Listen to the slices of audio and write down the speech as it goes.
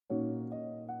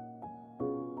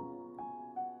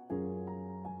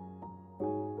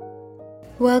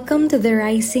Welcome to the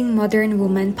Rising Modern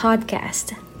Woman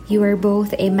podcast. You are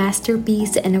both a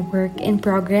masterpiece and a work in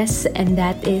progress, and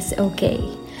that is okay.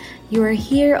 You are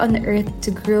here on earth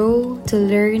to grow, to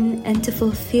learn, and to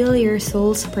fulfill your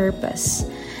soul's purpose.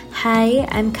 Hi,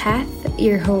 I'm Kath,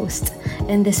 your host.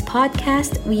 In this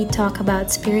podcast, we talk about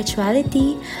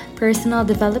spirituality, personal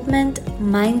development,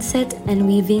 mindset, and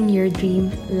weaving your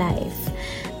dream life.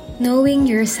 Knowing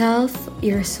yourself,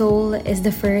 your soul, is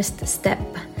the first step.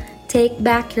 Take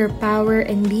back your power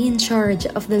and be in charge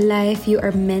of the life you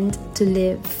are meant to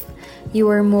live. You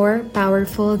are more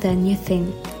powerful than you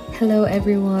think. Hello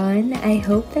everyone, I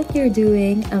hope that you're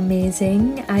doing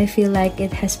amazing. I feel like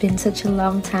it has been such a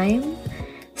long time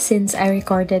since I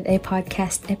recorded a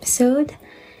podcast episode.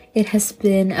 It has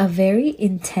been a very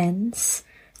intense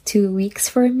 2 weeks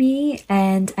for me,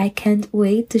 and I can't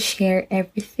wait to share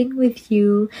everything with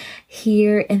you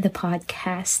here in the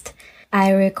podcast.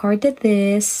 I recorded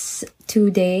this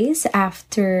 2 days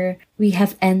after we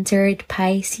have entered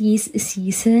Pisces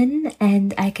season,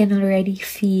 and I can already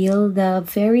feel the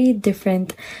very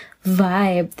different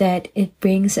vibe that it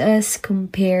brings us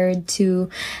compared to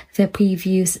the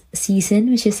previous season,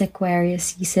 which is Aquarius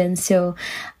season. So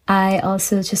I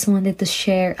also just wanted to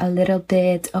share a little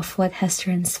bit of what has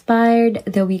transpired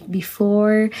the week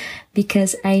before,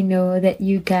 because I know that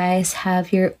you guys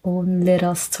have your own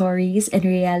little stories and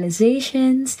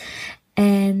realizations,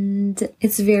 and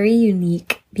it's very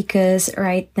unique because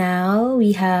right now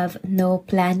we have no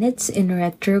planets in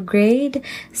retrograde,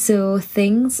 so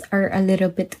things are a little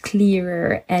bit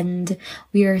clearer and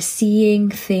we are seeing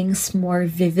things more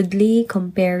vividly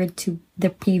compared to the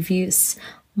previous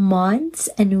months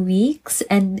and weeks,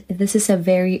 and this is a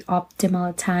very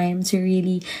optimal time to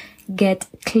really get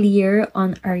clear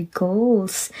on our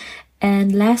goals.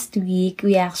 And last week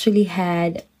we actually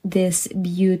had this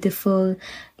beautiful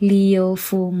Leo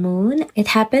full moon. It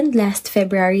happened last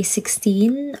February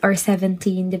 16 or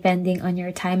 17 depending on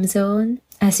your time zone.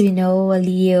 As we know,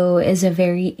 Leo is a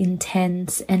very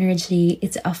intense energy.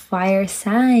 It's a fire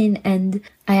sign, and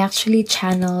I actually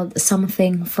channeled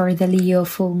something for the Leo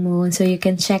full moon, so you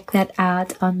can check that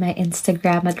out on my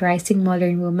Instagram at Rising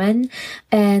Modern Woman.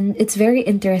 And it's very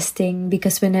interesting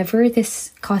because whenever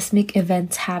this cosmic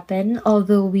events happen,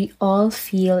 although we all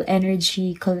feel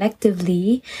energy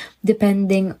collectively,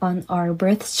 depending on our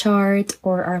birth chart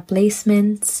or our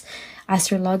placements,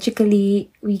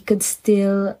 astrologically, we could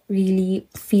still really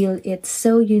feel it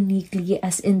so uniquely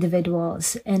as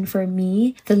individuals. And for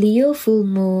me, the Leo full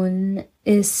moon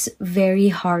is very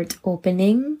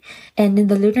heart-opening. And in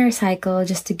the lunar cycle,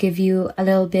 just to give you a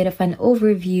little bit of an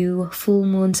overview, full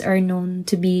moons are known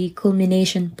to be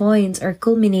culmination points or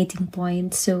culminating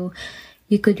points. So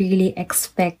you could really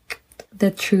expect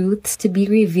the truths to be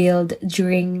revealed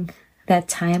during that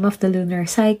time of the lunar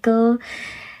cycle.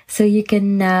 So you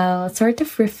can now sort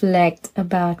of reflect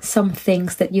about some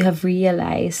things that you have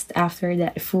realized after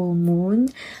that full moon.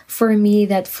 For me,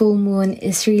 that full moon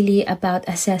is really about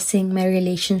assessing my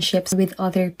relationships with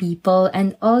other people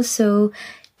and also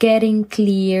getting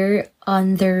clear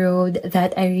on the road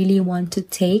that I really want to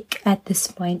take at this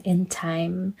point in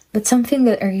time. But something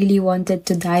that I really wanted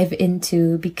to dive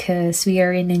into, because we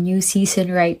are in a new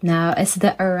season right now, is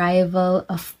the arrival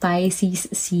of Pisces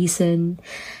season.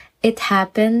 It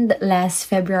happened last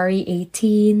February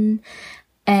 18,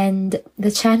 and the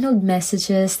channeled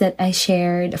messages that I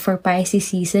shared for Pisces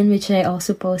season, which I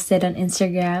also posted on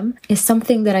Instagram, is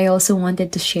something that I also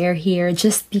wanted to share here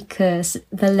just because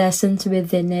the lessons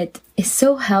within it is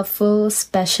so helpful,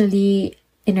 especially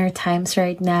in our times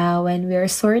right now when we're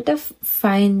sort of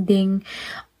finding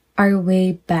our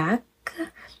way back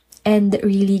and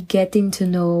really getting to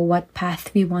know what path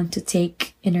we want to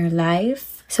take in our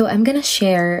life. So I'm gonna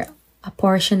share a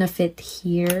portion of it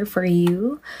here for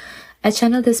you. I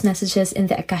channeled these messages in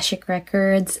the Akashic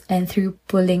Records and through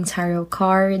pulling tarot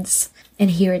cards, and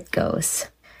here it goes.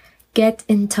 Get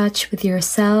in touch with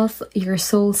yourself, your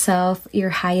soul self, your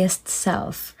highest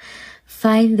self.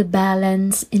 Find the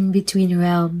balance in between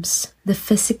realms, the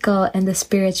physical and the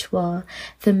spiritual,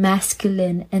 the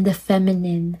masculine and the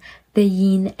feminine, the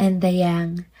yin and the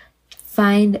yang.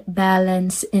 Find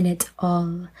balance in it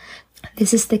all.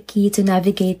 This is the key to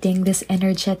navigating this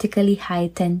energetically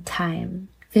heightened time.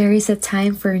 There is a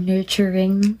time for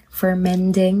nurturing, for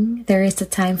mending. There is a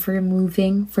time for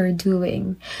moving, for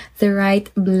doing. The right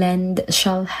blend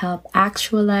shall help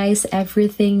actualize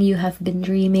everything you have been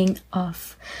dreaming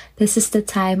of. This is the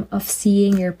time of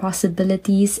seeing your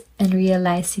possibilities and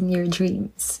realizing your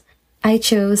dreams. I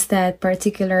chose that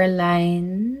particular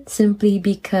line simply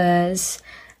because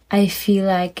I feel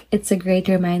like it's a great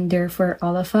reminder for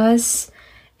all of us,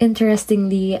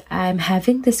 Interestingly, I'm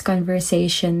having these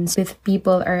conversations with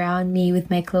people around me,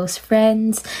 with my close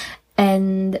friends,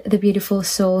 and the beautiful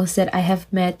souls that I have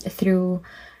met through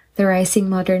the Rising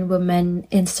Modern Woman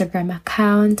Instagram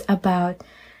account about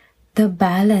the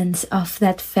balance of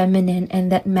that feminine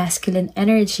and that masculine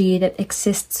energy that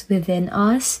exists within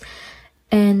us.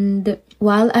 And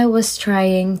while I was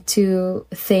trying to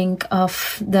think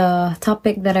of the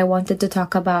topic that I wanted to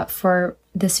talk about for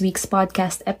this week's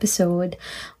podcast episode,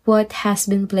 what has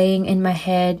been playing in my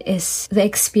head is the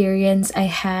experience I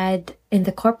had in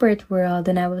the corporate world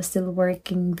when I was still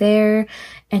working there,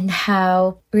 and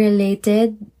how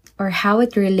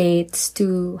it relates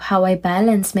to how I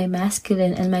balance my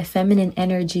masculine and my feminine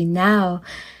energy now.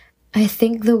 I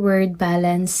think the word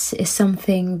balance is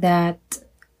something that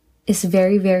is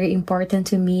very, very important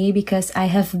to me because I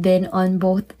have been on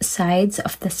both sides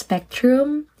of the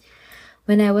spectrum.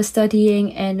 When I was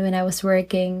studying and when I was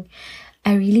working,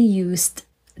 I really used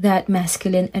that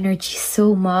masculine energy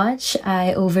so much.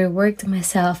 I overworked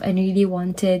myself and really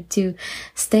wanted to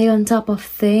stay on top of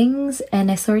things, and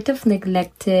I sort of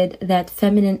neglected that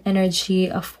feminine energy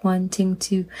of wanting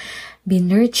to be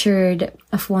nurtured,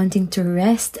 of wanting to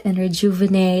rest and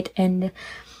rejuvenate and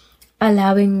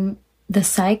allowing the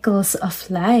cycles of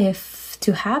life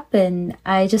to happen.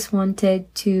 I just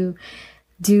wanted to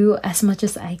do as much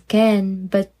as I can,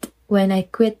 but when I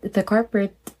quit the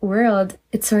corporate world,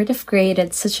 it sort of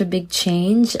created such a big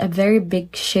change, a very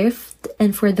big shift.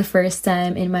 And for the first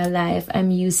time in my life, I'm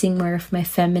using more of my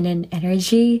feminine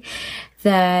energy,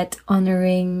 that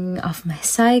honoring of my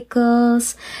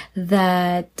cycles,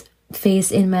 that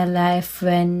phase in my life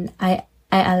when I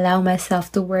allow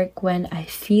myself to work when I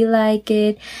feel like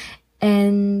it.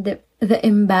 And the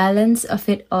imbalance of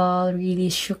it all really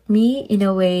shook me in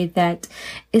a way that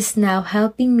is now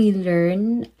helping me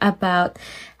learn about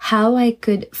how I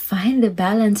could find the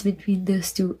balance between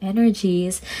those two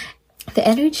energies. The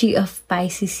energy of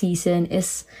Pisces season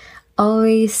is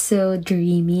always so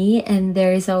dreamy, and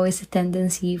there is always a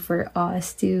tendency for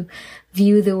us to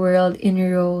view the world in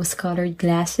rose-colored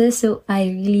glasses. So I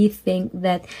really think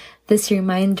that this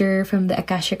reminder from the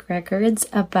Akashic Records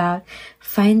about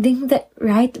finding the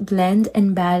right blend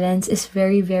and balance is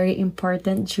very, very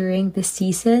important during this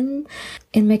season.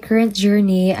 In my current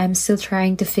journey, I'm still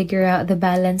trying to figure out the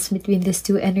balance between these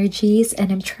two energies,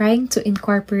 and I'm trying to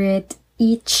incorporate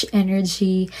each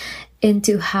energy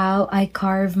into how I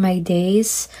carve my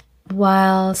days,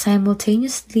 while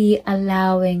simultaneously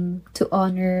allowing to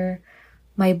honor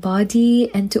my body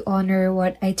and to honor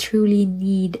what I truly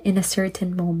need in a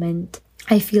certain moment.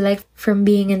 I feel like from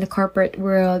being in the corporate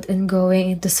world and going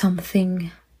into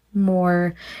something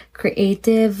more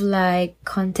creative like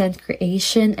content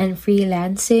creation and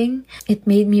freelancing, it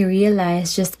made me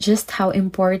realize just how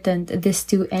important these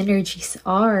two energies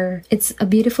are. It's a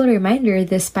beautiful reminder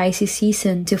this Pisces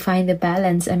season to find the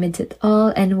balance amidst it all.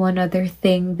 And one other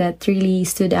thing that really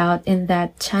stood out in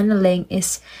that channeling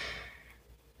is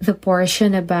the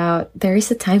portion about there is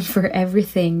a time for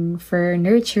everything, for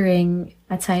nurturing,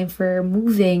 a time for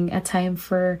moving, a time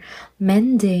for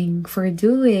mending, for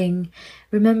doing.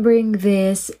 Remembering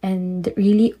this and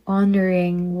really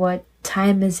honoring what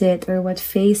time is it or what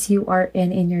phase you are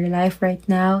in your life right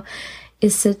now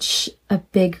is such a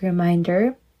big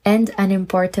reminder and an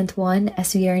important one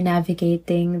as we are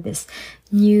navigating this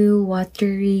new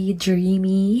watery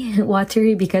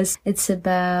because it's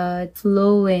about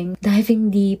flowing, diving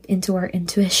deep into our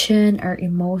intuition, our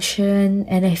emotion,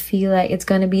 and I feel like it's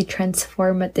gonna be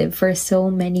transformative for so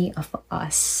many of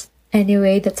us.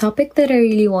 Anyway, the topic that I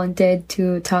really wanted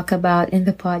to talk about in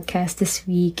the podcast this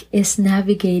week is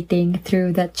navigating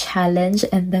through that challenge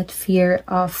and that fear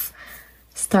of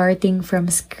starting from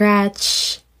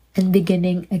scratch and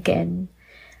beginning again.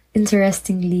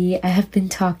 Interestingly, I have been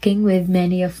talking with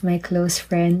many of my close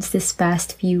friends this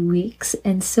past few weeks,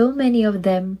 and so many of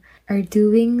them are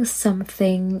doing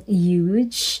something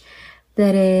huge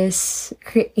that is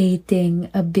creating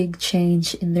a big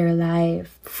change in their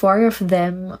life. 4 of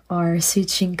them are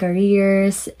switching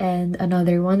careers, and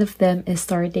another one of them is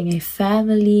starting a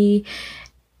family.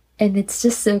 And it's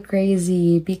just so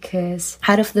crazy because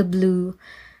out of the blue,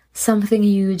 something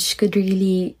huge could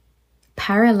really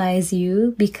paralyze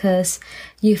you because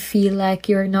you feel like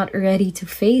you're not ready to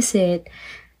face it.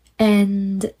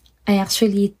 And I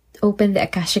actually opened the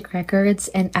Akashic Records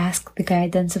and asked the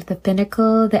guidance of the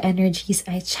Pinnacle. The energies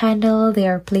I channel, they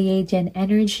are Pleiadian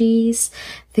energies.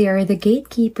 They are the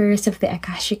gatekeepers of the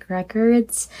Akashic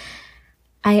Records.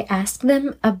 I asked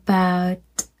them about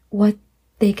what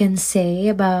they can say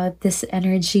about this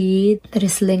energy that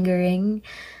is lingering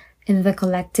in the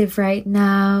collective right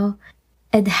now.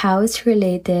 and how it's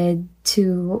related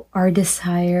to our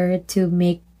desire to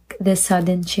make the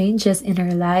sudden changes in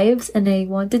our lives. And I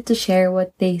wanted to share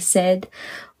what they said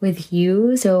with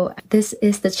you. So this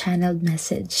is the channeled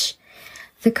message.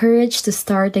 The courage to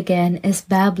start again is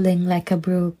babbling like a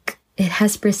brook. It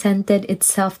has presented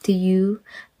itself to you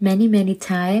many, many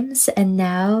times, and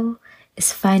now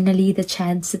is finally the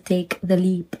chance to take the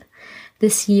leap.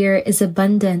 This year is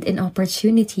abundant in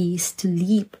opportunities to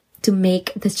leap, to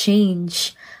make the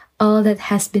change. All that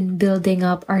has been building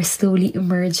up are slowly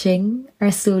emerging,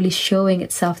 are slowly showing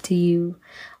itself to you.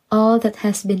 All that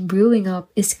has been brewing up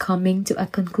is coming to a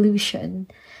conclusion.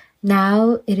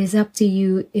 Now it is up to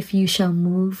you if you shall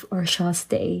move or shall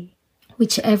stay.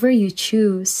 Whichever you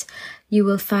choose, you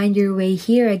will find your way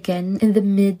here again in the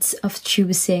midst of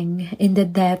choosing, in the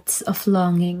depths of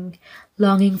longing,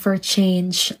 longing for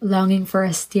change, longing for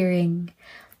a steering.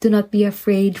 Do not be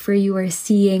afraid, for you are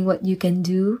seeing what you can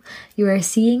do. You are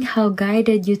seeing how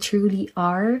guided you truly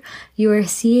are. You are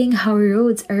seeing how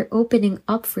roads are opening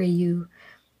up for you.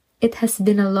 It has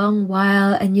been a long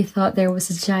while and you thought there was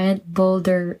a giant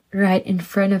boulder right in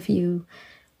front of you.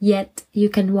 Yet you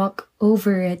can walk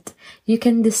over it. You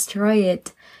can destroy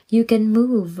it. You can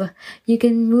move. You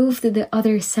can move to the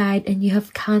other side, and you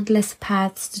have countless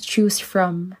paths to choose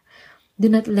from. Do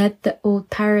not let the old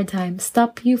paradigm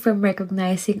stop you from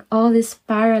recognizing all these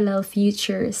parallel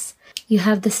futures. You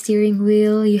have the steering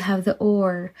wheel, you have the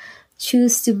oar.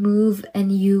 Choose to move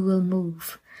and you will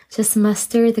move. Just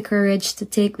muster the courage to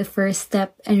take the first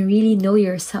step and really know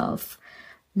yourself.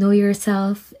 Know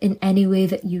yourself in any way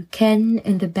that you can,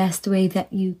 in the best way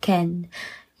that you can.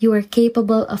 You are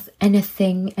capable of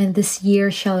anything, and this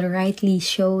year shall rightly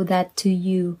show that to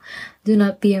you. Do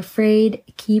not be afraid.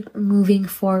 Keep moving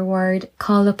forward.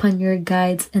 Call upon your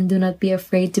guides, and do not be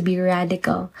afraid to be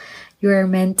radical. You are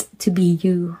meant to be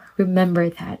you. Remember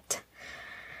that.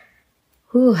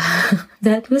 Ooh,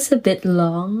 that was a bit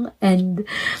long, and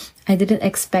I didn't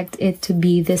expect it to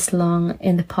be this long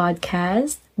in the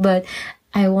podcast, but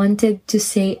I wanted to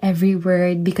say every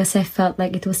word because I felt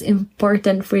like it was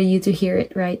important for you to hear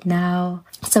it right now.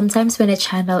 Sometimes when I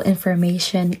channel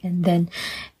information and then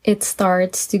it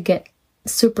starts to get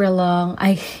super long,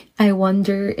 I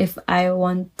wonder if I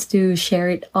want to share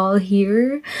it all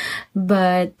here,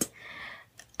 but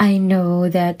I know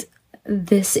that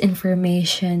this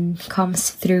information comes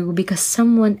through because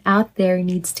someone out there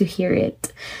needs to hear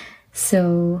it.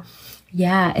 So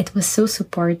yeah, it was so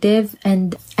supportive,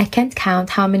 and I can't count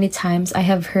how many times I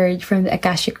have heard from the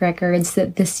Akashic Records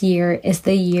that this year is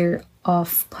the year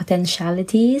of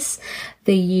potentialities,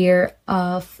 the year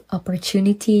of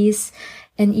opportunities,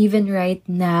 and even right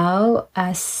now,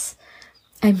 as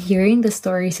I'm hearing the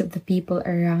stories of the people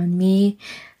around me,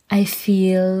 I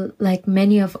feel like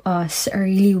many of us are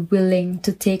really willing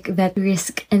to take that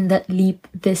risk and that leap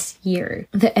this year.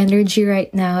 The energy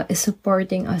right now is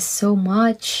supporting us so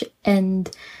much, and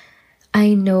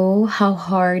I know how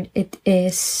hard it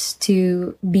is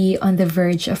to be on the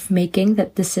verge of making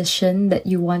that decision that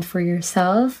you want for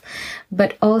yourself,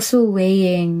 but also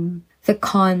weighing the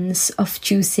cons of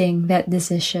choosing that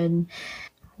decision.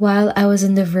 While I was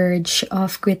on the verge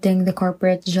of quitting the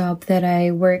corporate job that I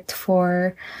worked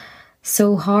for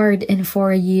so hard in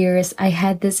 4 years, I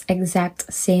had this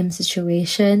exact same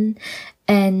situation,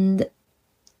 and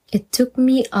it took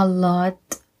me a lot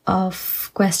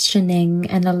of questioning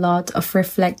and a lot of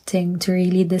reflecting to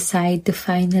really decide to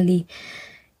finally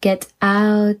get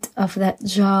out of that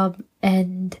job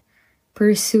and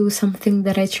pursue something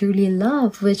that I truly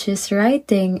love, which is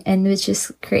writing and which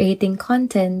is creating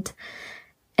content.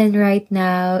 And right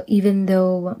now, even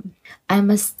though I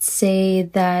must say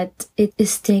that it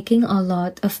is taking a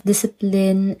lot of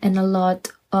discipline and a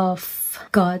lot of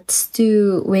guts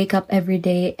to wake up every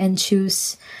day and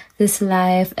choose this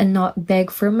life and not beg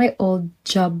for my old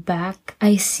job back,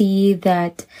 I see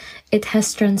that it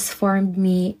has transformed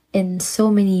me in so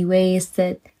many ways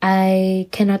that I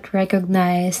cannot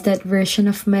recognize that version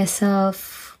of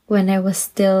myself when I was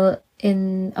still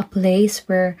in a place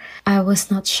where I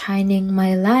was not shining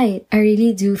my light. I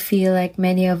really do feel like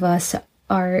many of us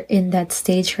are in that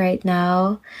stage right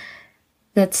now,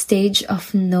 that stage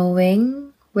of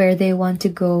knowing where they want to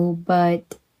go,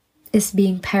 but is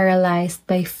being paralyzed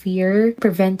by fear,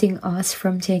 preventing us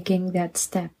from taking that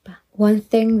step. One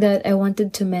thing that I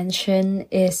wanted to mention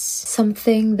is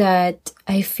something that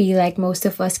I feel like most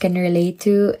of us can relate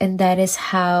to, and that is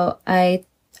how I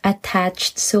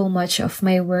attached so much of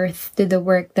my worth to the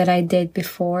work that I did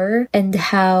before, and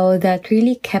how that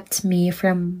really kept me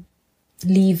from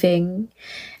leaving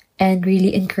and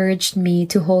really encouraged me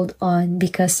to hold on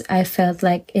because I felt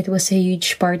like it was a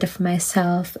huge part of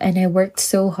myself and I worked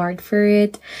so hard for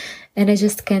it, and I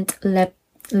just can't let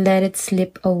it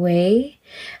slip away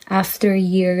after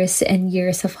years and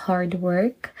years of hard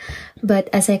work. But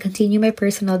as I continue my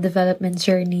personal development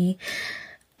journey,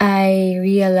 I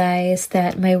realized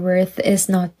that my worth is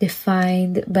not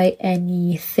defined by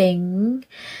anything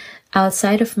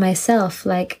outside of myself,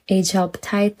 like a job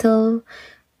title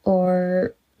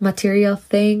or material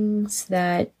things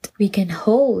that we can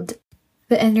hold.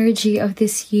 The energy of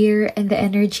this year and the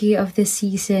energy of this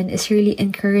season is really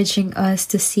encouraging us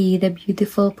to see the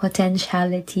beautiful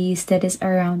potentialities that is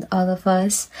around all of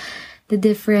us, the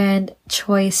different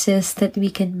choices that we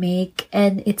can make,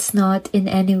 and it's not in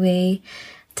any way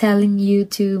telling you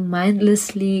to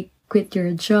mindlessly quit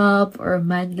your job or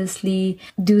mindlessly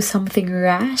do something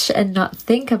rash and not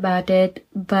think about it,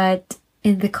 but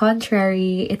in the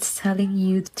contrary, it's telling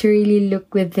you to really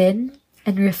look within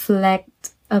and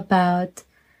reflect about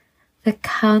the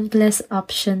countless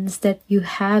options that you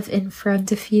have in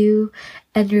front of you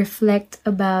and reflect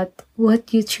about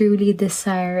what you truly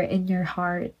desire in your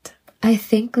heart. I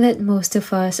think that most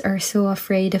of us are so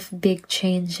afraid of big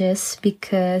changes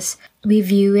because we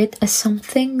view it as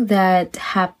something that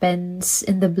happens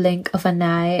in the blink of an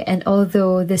eye. And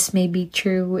although this may be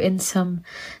true in some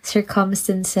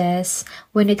circumstances,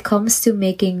 when it comes to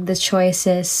making the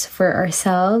choices for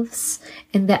ourselves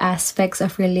in the aspects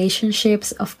of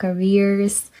relationships, of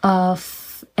careers, of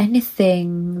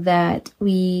anything that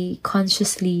we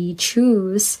consciously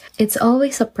choose, it's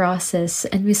always a process,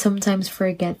 and we sometimes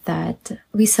forget that.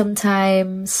 We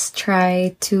sometimes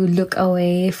try to look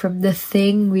away from the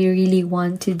thing we really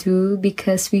want to do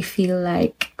because we feel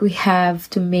like we have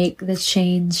to make the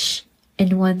change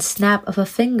in one snap of a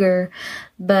finger.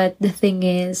 But the thing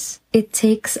is, it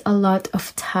takes a lot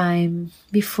of time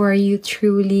before you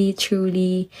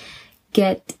truly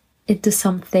get into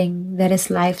something that is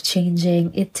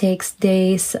life-changing. It takes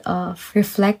days of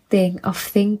reflecting, of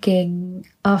thinking,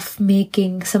 of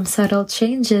making some subtle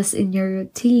changes in your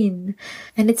routine.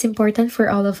 And it's important for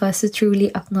all of us to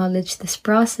truly acknowledge this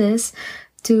process,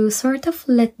 to sort of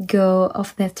let go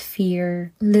of that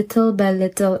fear little by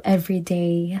little every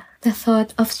day. The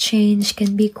thought of change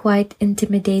can be quite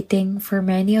intimidating for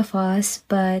many of us,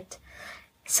 but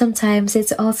sometimes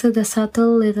it's also the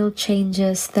subtle little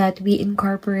changes that we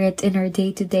incorporate in our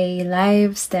day-to-day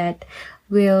lives that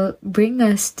will bring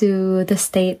us to the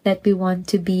state that we want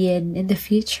to be in the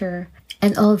future.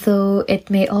 And although it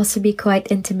may also be quite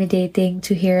intimidating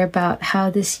to hear about how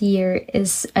this year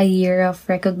is a year of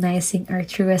recognizing our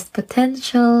truest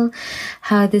potential,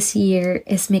 how this year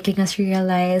is making us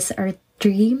realize our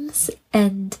dreams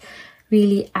and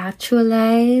really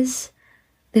actualize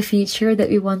the future that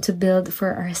we want to build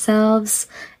for ourselves,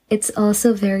 it's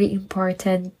also very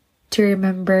important to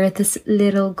remember these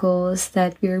little goals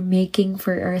that we're making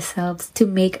for ourselves to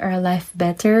make our life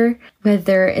better,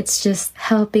 whether it's just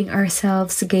helping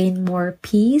ourselves gain more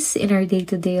peace in our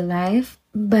day-to-day life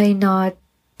by not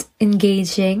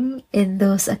engaging in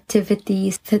those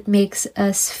activities that makes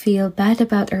us feel bad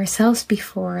about ourselves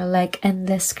before, like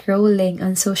endless scrolling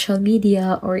on social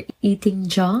media or eating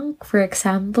junk, for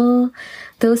example.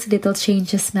 Those little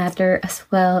changes matter as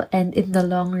well, and in the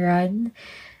long run,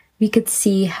 we could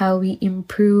see how we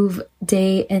improve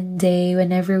day and day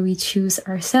whenever we choose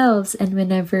ourselves and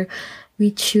whenever we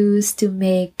choose to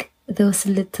make those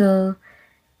little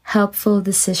helpful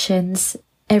decisions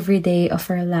every day of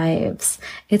our lives.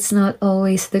 It's not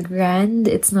always the grand,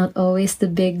 it's not always the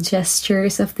big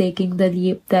gestures of taking the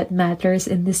leap that matters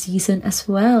in the season as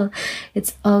well.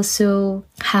 It's also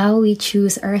how we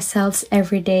choose ourselves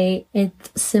every day in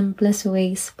the simplest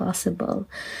ways possible.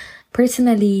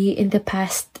 Personally, in the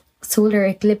past solar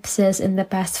eclipses, in the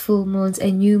past full moons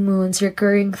and new moons,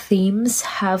 recurring themes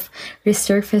have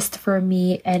resurfaced for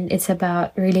me, and it's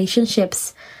about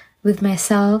relationships with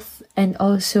myself and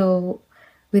also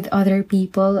with other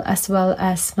people, as well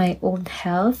as my own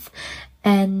health.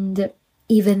 And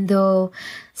even though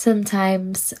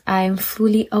sometimes I'm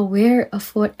fully aware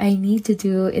of what I need to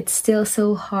do, it's still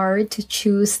so hard to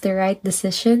choose the right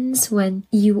decisions when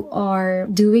you are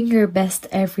doing your best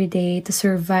every day to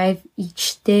survive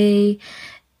each day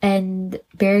and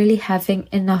barely having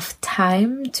enough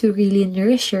time to really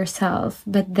nourish yourself,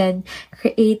 but then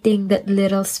creating that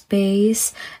little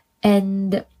space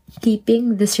and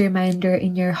keeping this reminder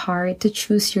in your heart to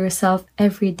choose yourself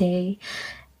every day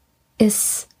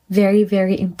is very,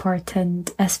 very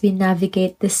important as we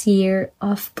navigate this year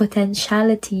of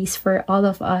potentialities for all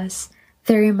of us.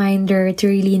 The reminder to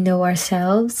really know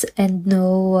ourselves and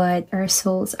know what our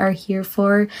souls are here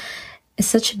for is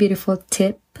such a beautiful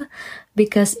tip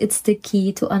because it's the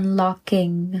key to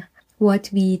unlocking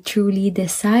what we truly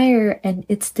desire, and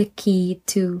it's the key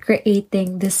to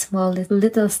creating the small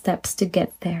little steps to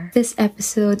get there. This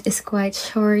episode is quite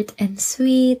short and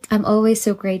sweet. I'm always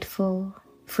so grateful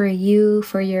for you,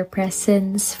 for your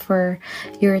presence, for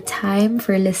your time,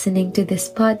 for listening to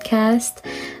this podcast.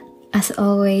 As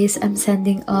always, I'm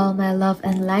sending all my love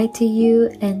and light to you,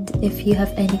 and if you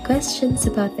have any questions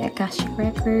about the Akashic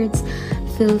Records,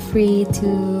 feel free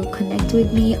to connect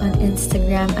with me on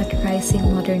Instagram at Rising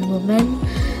Modern Woman.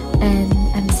 And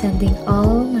I'm sending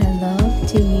all my love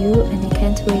to you, and I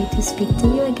can't wait to speak to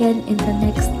you again in the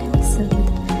next episode.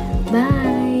 Bye!